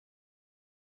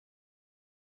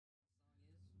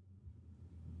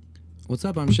What's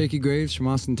up? I'm Shakey Graves from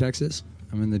Austin, Texas.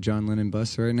 I'm in the Lennon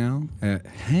Bus right now at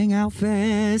Hangout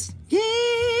Fest.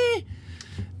 Yeah!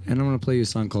 And I'm going to play you a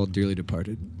song called Dearly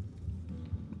Departed.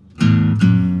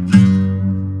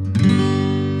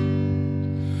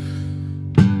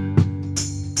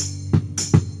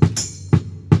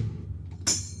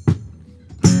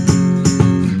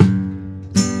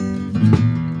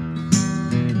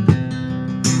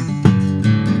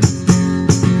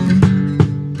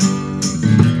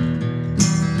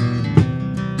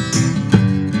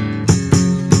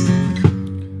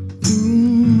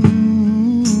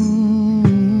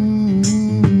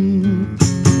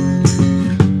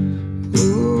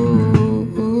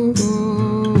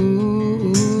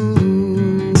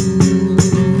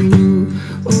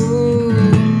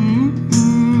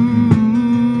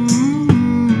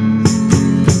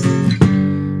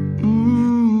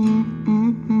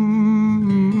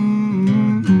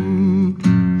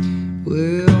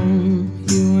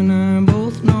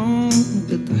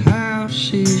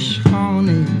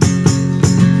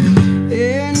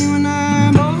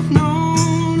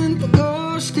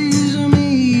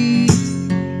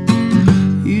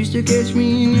 Catch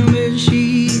me in your bed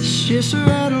sheets, just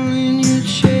rattling your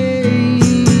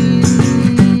chains.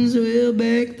 Well,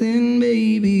 back then,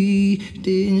 baby,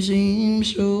 didn't seem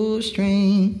so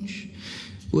strange.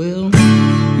 Well,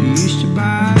 you used to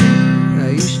buy, I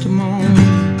used to moan.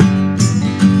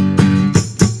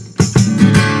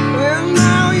 Well,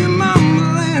 now you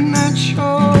mumble and I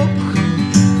choke.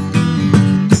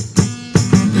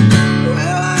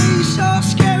 Well, I ain't so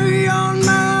scary on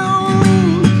my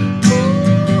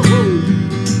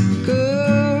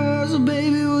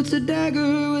a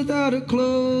dagger without a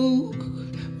cloak.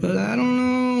 Well, I don't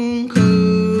know,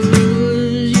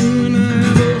 'cause you and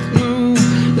I both know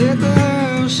that the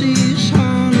house is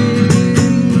haunted.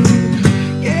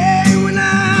 Yeah, you and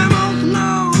I both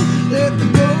know that the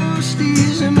ghost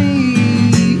is me.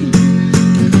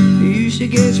 You used to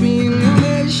catch me in your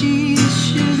bed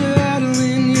sheets, just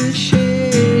rattling your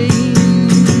chains.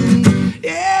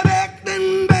 Yeah, back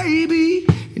then, baby,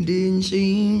 it didn't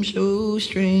seem so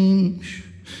strange.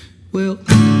 Well,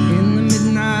 in the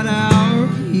midnight hour,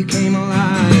 you came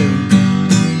alive.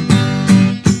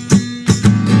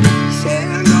 Said,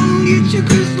 I'm gonna get your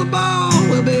crystal ball.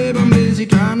 Well, babe, I'm busy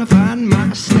trying to find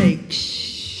my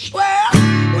snakes. Well,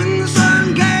 when the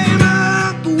sun came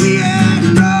up, we had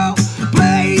no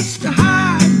place to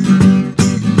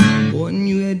hide. When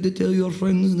you had to tell your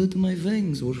friends that my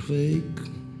fangs were fake.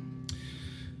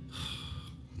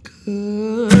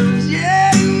 'Cause,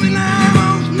 yeah, you and I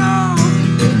both know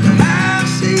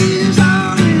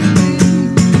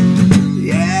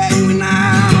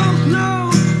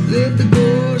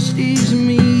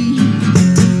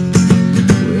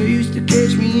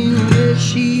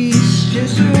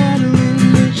just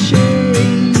rattling the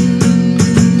chains.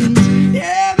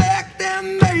 Yeah, back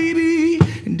then, baby,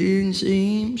 it didn't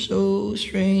seem so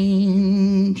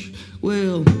strange.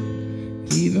 Well,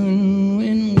 even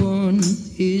when one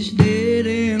is dead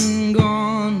and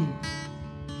gone,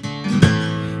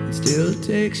 it still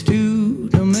takes two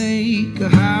to make a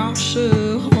house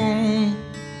a home.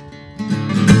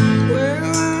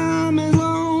 Well, I'm as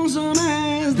lonesome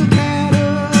as the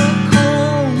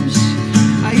catacombs.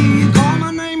 I hear you call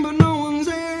my name, but no one's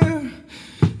there,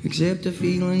 except a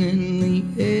feeling in the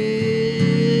air.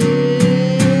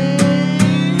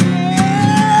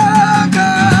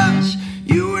 'Cause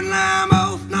you and I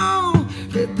both know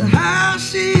that the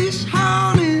house is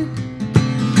haunted.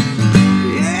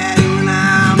 Yeah, you and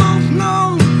I both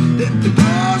know that the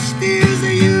ghost is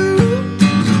you.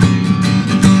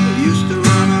 Used to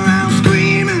run around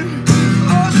screaming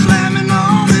or slamming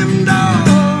on them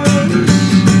doors.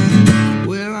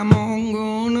 Well, I'm all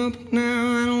grown up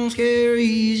now, I don't scare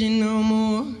easy no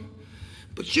more.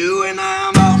 But you and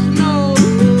I